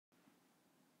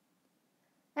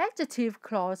Adjective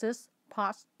clauses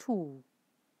Part 2.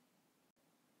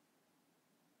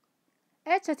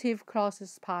 Adjective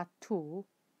clauses Part 2。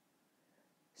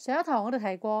上一堂我哋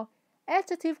提過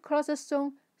adjective clauses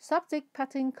中 subject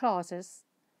pattern clauses。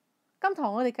今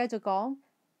堂我哋繼續講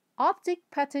object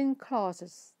pattern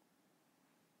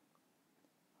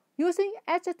clauses。Using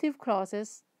adjective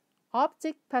clauses,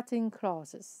 object pattern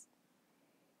clauses.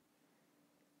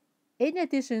 In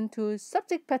addition to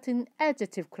subject pattern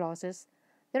adjective clauses,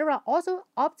 there are also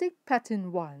object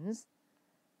pattern ones.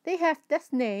 They have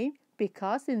that name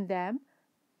because in them,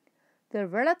 the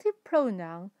relative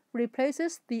pronoun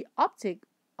replaces the object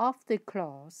of the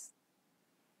clause.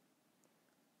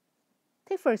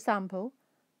 Take for example,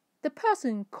 the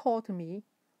person called me.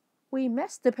 We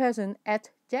met the person at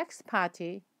Jack's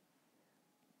party.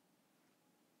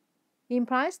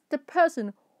 Implies the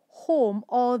person whom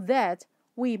or that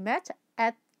we met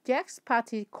at Jack's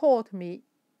party called me.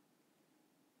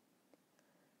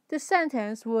 The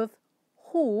sentence with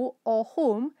who or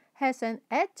whom has an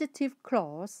adjective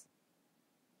clause.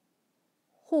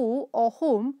 Who or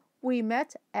whom we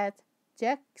met at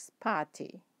Jack's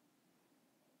party.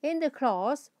 In the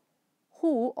clause,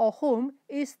 who or whom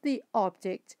is the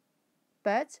object,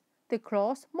 but the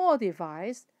clause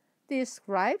modifies,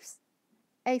 describes,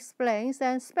 explains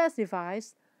and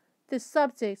specifies the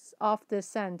subject of the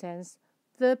sentence,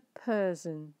 the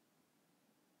person.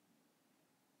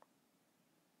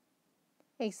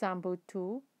 Example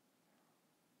 2.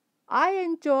 I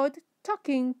enjoyed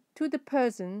talking to the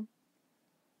person.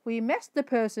 We met the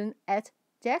person at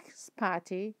Jack's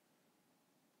party.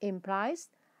 Implies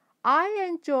I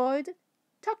enjoyed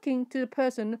talking to the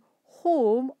person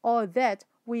whom or that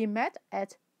we met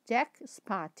at Jack's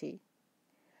party.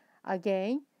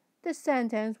 Again, the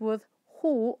sentence with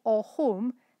who or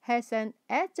whom has an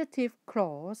adjective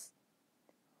clause.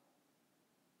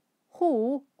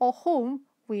 Who or whom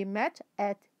we met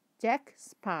at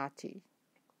Jack's party.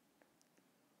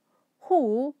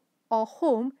 Who or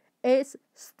whom is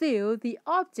still the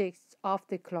object of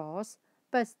the clause,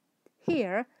 but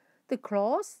here the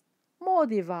clause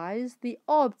modifies the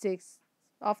objects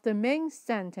of the main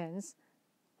sentence,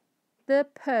 the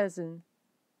person.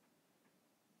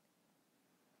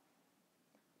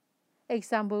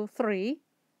 Example 3.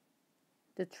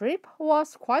 The trip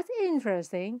was quite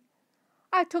interesting.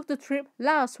 I took the trip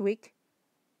last week.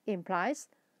 Implies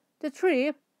the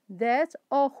trip that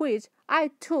or which I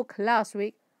took last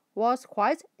week was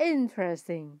quite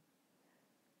interesting.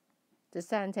 The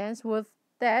sentence with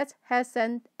that has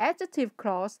an adjective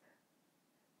clause,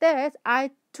 that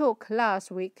I took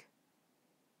last week.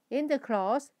 In the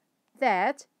clause,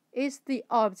 that is the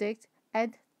object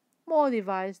and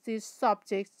modifies the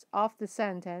subject of the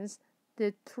sentence,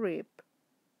 the trip.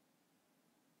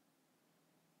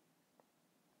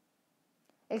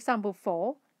 Example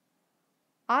 4.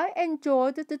 I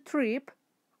enjoyed the trip.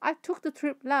 I took the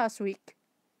trip last week.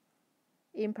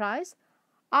 Implies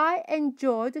I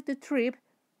enjoyed the trip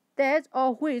that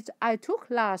or which I took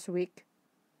last week.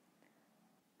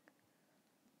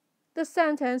 The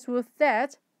sentence with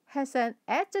that has an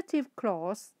adjective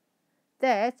clause,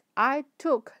 that I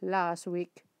took last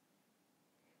week.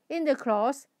 In the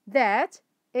clause, that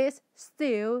is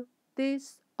still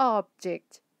this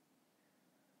object.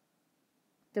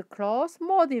 The clause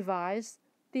modifies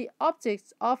the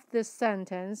objects of the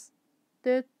sentence,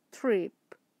 the trip.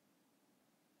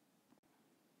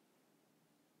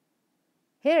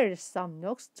 Here are some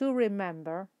notes to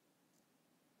remember.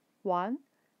 1.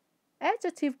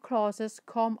 Adjective clauses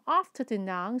come after the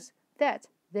nouns that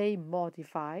they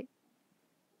modify.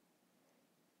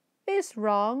 It's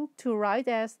wrong to write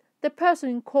as the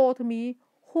person called me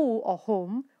who or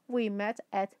whom we met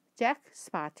at Jack's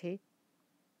party.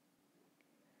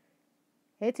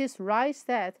 It is right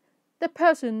that the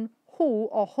person who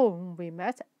or whom we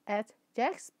met at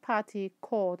Jack's party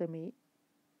called me.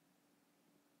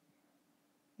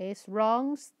 It's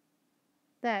wrong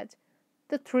that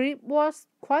the trip was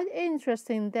quite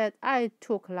interesting that I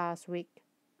took last week.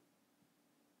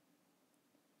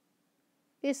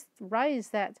 It's right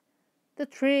that the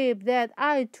trip that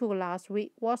I took last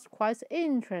week was quite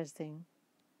interesting.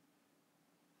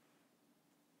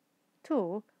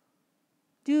 2.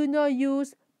 Do not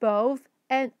use both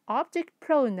an object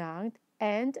pronoun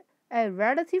and a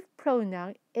relative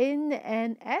pronoun in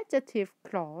an adjective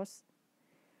clause.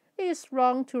 It is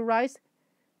wrong to write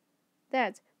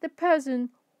that the person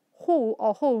who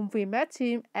or whom we met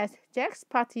him at Jack's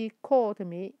party called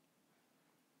me.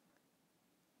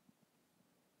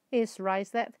 It is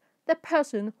right that the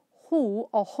person who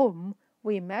or whom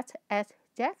we met at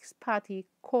Jack's party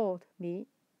called me.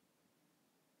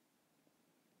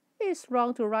 It is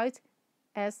wrong to write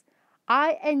as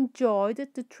I enjoyed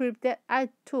the trip that I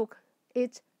took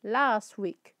it last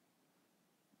week.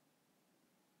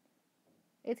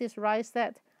 It is right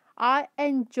that I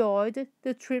enjoyed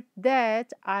the trip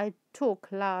that I took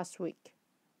last week.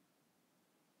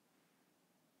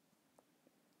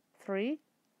 3.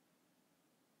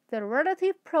 The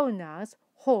relative pronouns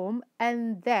whom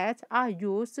and that are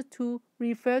used to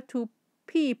refer to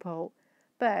people,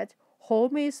 but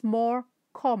whom is more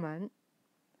common.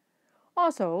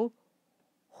 Also,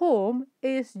 whom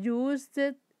is used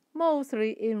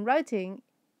mostly in writing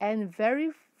and very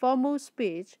formal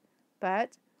speech,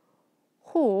 but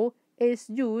who is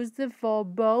used for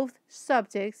both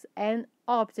subjects and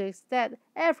objects that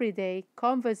everyday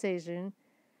conversation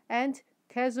and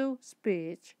casual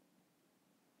speech.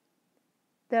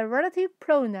 The relative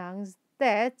pronouns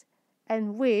that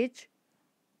and which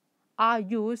are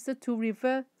used to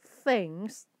refer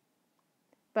things,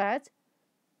 but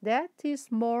that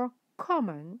is more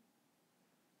common.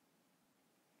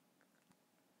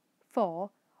 4.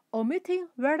 Omitting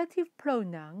relative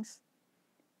pronouns.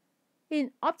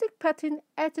 In object-pattern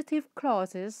adjective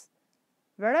clauses,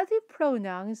 relative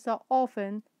pronouns are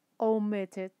often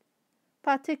omitted,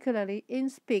 particularly in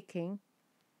speaking.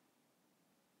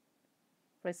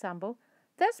 For example,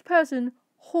 that person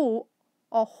who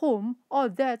or whom or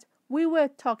that we were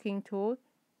talking to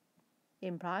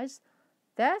implies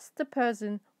that's the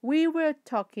person we were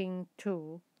talking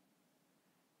to.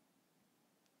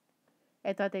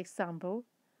 Another example,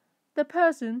 the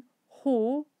person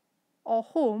who or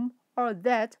whom or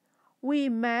that we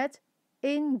met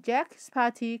in Jack's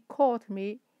party called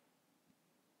me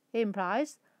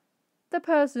implies the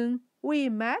person we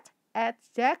met at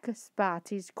Jack's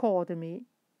party called me.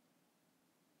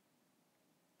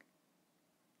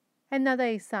 Another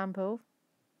example,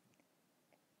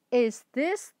 is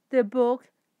this the book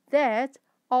that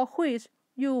or which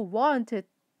you wanted?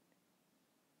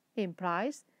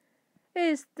 Implies,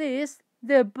 is this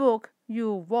the book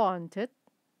you wanted?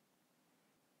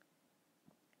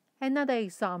 Another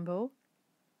example,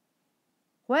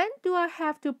 when do I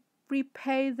have to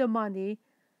repay the money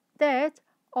that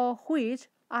or which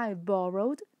I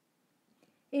borrowed?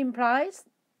 Implies,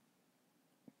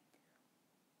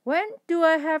 when do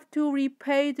I have to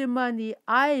repay the money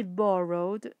I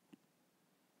borrowed?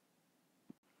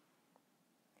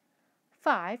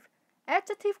 5.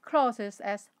 Adjective clauses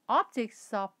as objects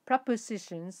of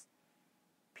prepositions.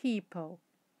 People.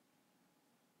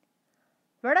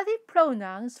 Relative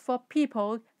pronouns for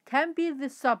people can be the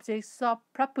subjects of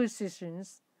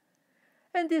prepositions.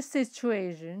 In this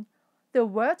situation, the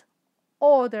word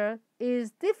order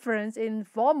is different in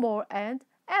formal and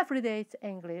everyday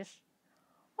English.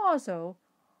 Also,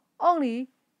 only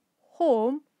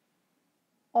whom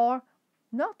or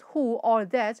not who or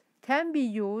that can be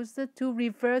used to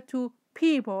refer to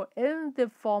people in the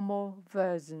formal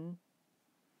version.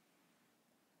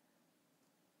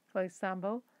 For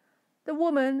example, the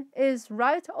woman is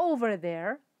right over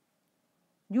there.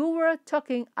 You were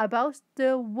talking about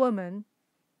the woman.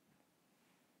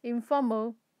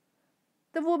 Informal,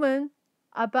 the woman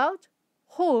about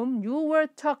whom you were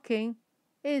talking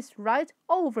is right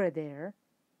over there.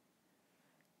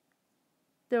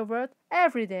 The word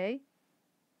everyday,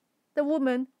 the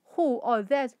woman who or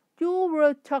that you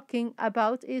were talking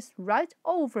about is right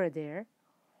over there,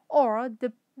 or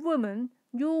the woman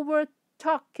you were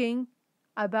talking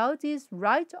about is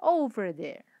right over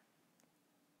there.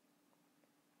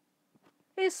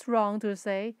 It's wrong to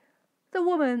say the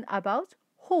woman about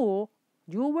who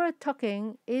you were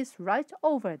talking is right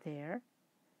over there.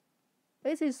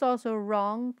 It is also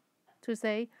wrong to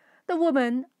say the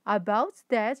woman about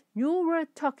that you were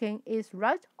talking is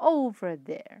right over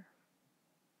there.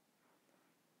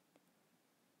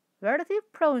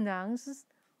 Relative pronouns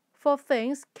for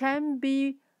things can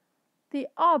be the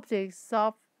objects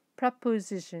of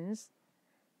prepositions.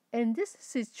 In this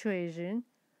situation,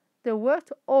 the word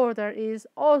order is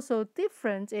also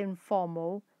different in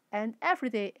formal and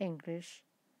everyday English.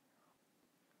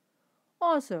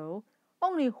 Also,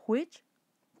 only which,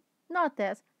 not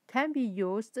that, can be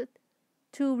used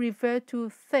to refer to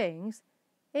things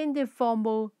in the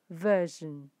formal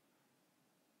version.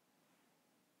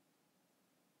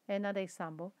 Another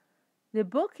example, the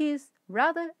book is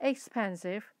rather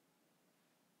expensive.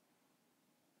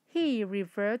 He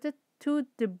referred to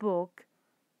the book.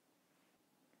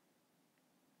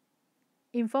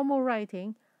 In formal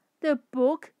writing, the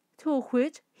book to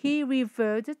which he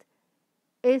referred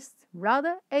is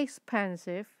rather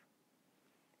expensive.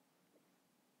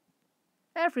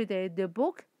 Every day, the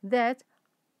book that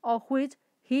or which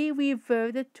he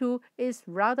referred to is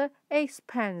rather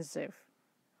expensive.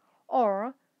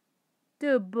 Or,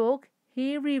 the book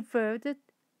he referred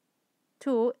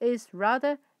to is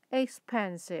rather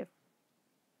expensive.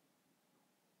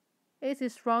 It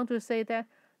is wrong to say that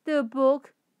the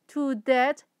book to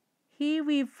that he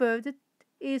referred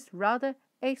is rather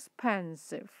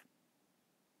expensive.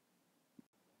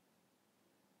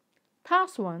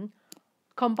 Task 1.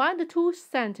 Combine the two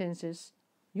sentences.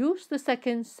 Use the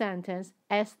second sentence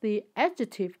as the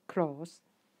adjective clause.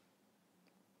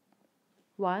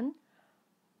 1.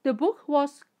 The book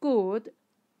was good.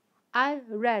 I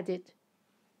read it.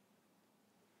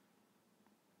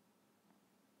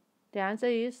 The answer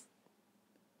is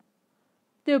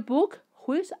the book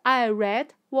which I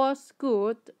read was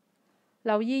good.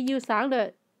 留意要省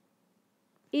略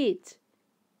it.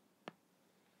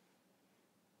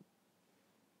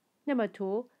 Number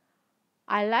 2.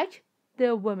 I like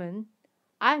the woman.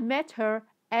 I met her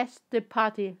at the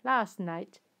party last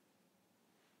night.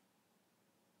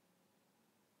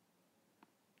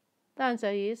 The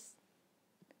answer is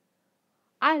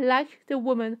I like the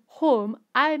woman whom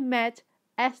I met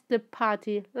at the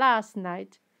party last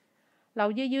night.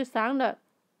 留意要省略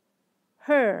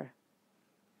her.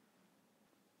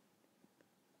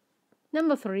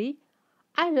 Number 3.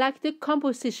 I like the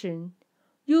composition.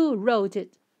 You wrote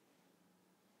it.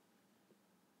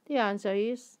 The answer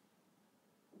is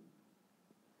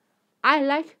I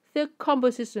like the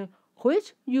composition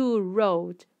which you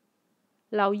wrote.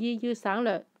 留意要省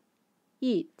略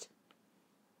it.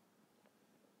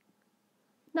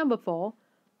 Number 4.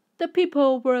 The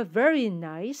people were very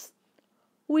nice.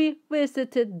 We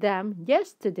visited them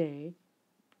yesterday.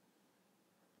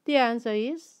 The answer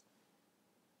is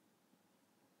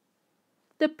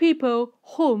the people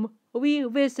whom we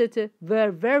visited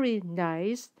were very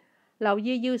nice. 留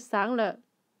意要省略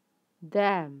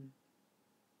them.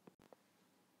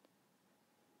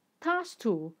 Task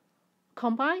 2.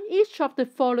 Combine each of the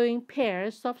following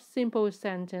pairs of simple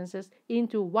sentences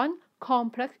into one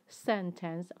complex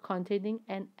sentence containing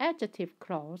an adjective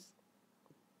clause.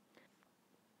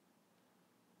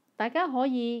 大家可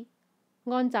以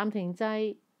按暫停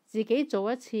掣自己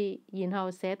做一次，然後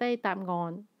寫低答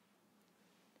案。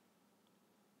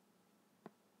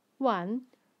1.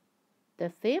 The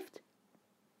theft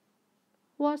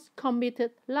was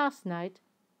committed last night.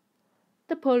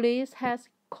 The police has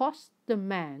caught the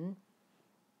man.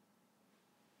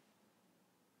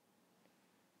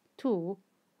 2.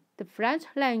 The French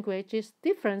language is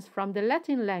different from the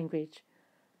Latin language.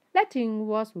 Latin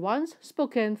was once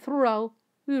spoken throughout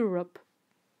Europe.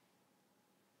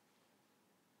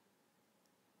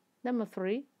 Number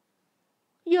 3.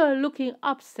 You are looking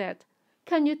upset.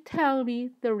 Can you tell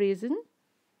me the reason?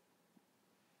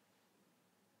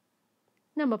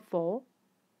 Number 4.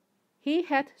 He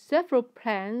had several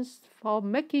plans for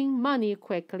making money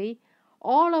quickly.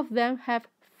 All of them have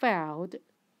failed.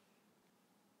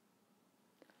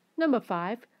 Number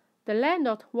 5. The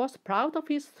landlord was proud of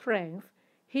his strength.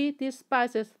 He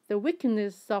despises the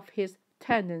weakness of his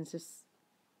tenants.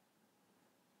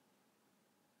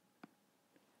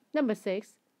 Number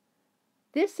 6.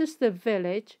 This is the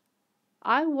village.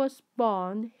 I was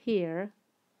born here.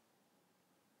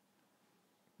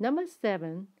 Number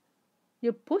 7.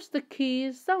 You put the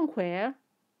key somewhere.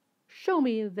 Show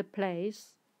me the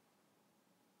place.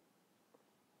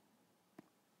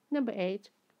 Number 8.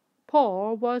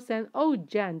 Paul was an old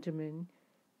gentleman.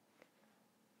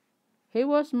 He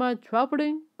was my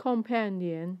traveling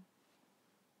companion.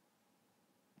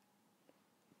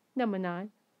 Number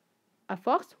 9. A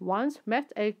fox once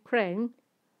met a crane.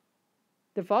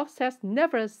 The fox has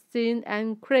never seen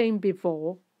a crane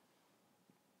before.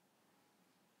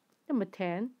 Number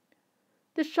 10.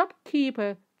 The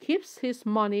shopkeeper keeps his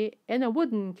money in a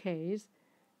wooden case.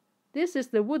 This is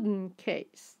the wooden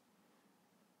case.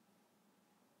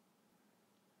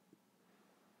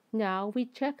 Now we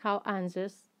check our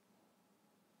answers.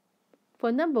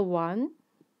 For number 1,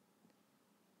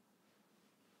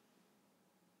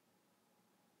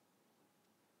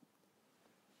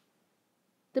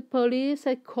 the police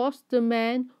had caught the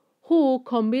man who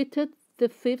committed the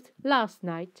theft last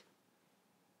night.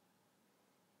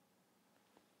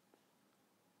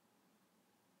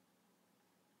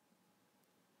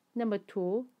 Number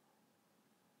 2.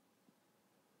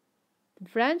 The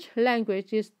French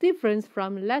language is different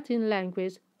from Latin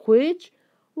language, which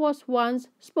was once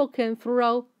spoken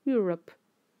throughout Europe.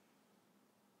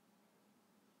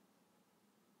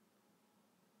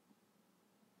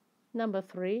 Number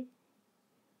 3.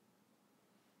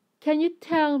 Can you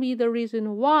tell me the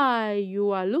reason why you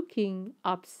are looking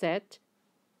upset?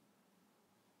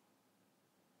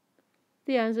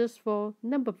 The answers for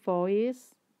number 4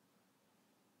 is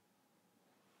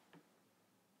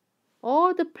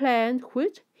all the plans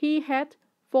which he had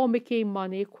for making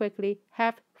money quickly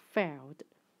have failed.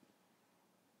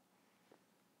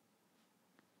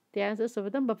 The answers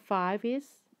of number 5 is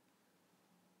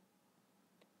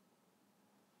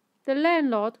the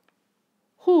landlord,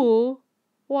 who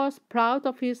was proud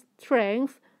of his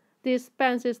strength,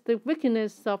 dispenses the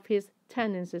weakness of his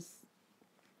tenants.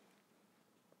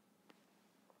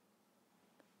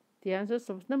 The answers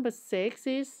of number 6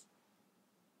 is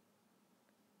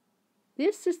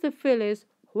this is the village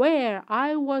where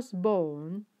I was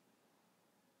born.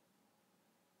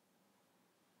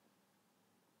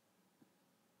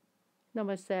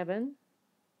 Number 7.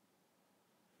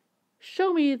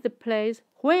 Show me the place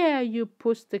where you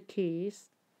put the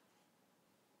keys.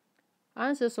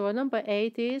 Answers for number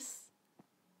 8 is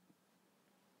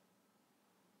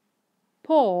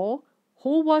Paul,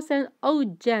 who was an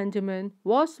old gentleman,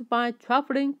 was my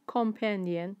traveling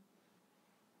companion.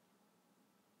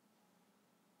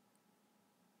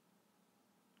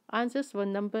 Answers for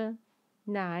number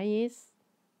 9 is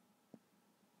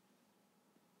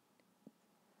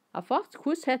a fox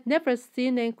which had never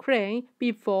seen a crane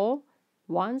before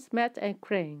once met a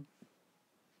crane.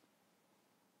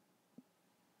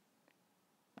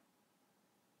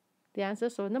 The answer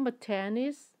for number 10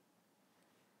 is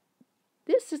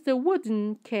this is the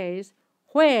wooden case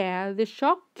where the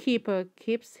shopkeeper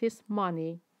keeps his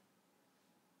money.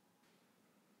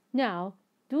 Now,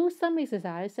 do some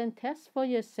exercise and test for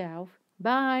yourself.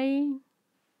 Bye.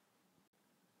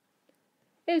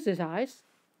 Exercise.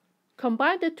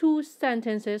 Combine the two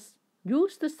sentences.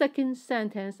 Use the second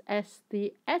sentence as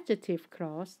the adjective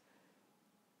clause.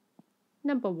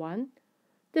 Number 1.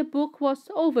 The book was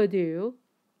overdue.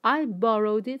 I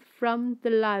borrowed it from the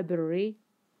library.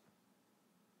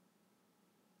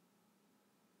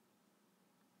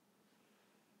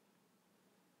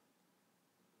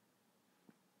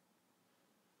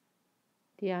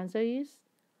 The answer is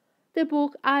the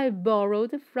book I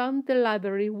borrowed from the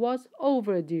library was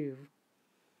overdue.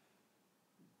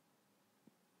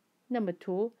 Number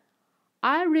 2.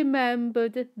 I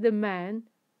remembered the man.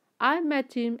 I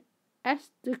met him at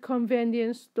the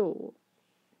convenience store.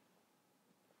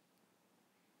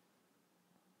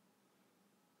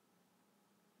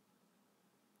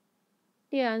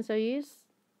 The answer is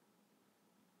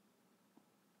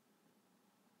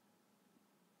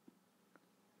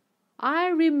I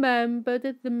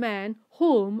remembered the man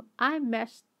whom I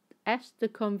met at the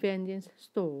convenience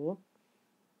store.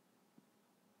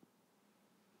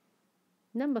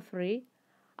 Number 3.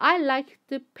 I like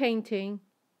the painting.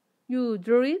 You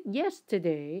drew it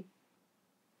yesterday.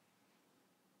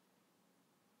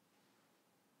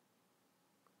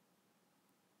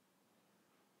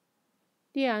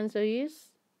 The answer is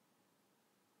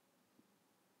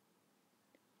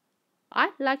I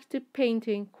like the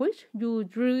painting which you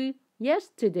drew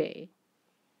yesterday.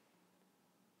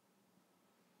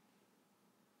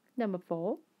 Number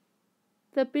 4.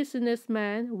 The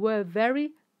businessmen were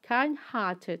very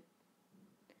kind-hearted.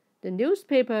 The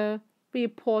newspaper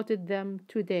reported them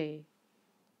today.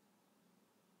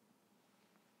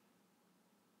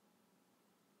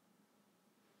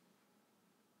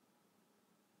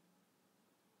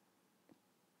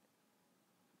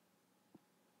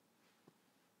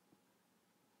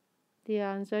 The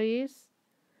answer is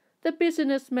the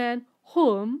businessmen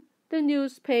whom the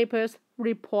newspapers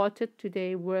reported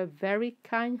today were very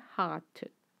kind-hearted.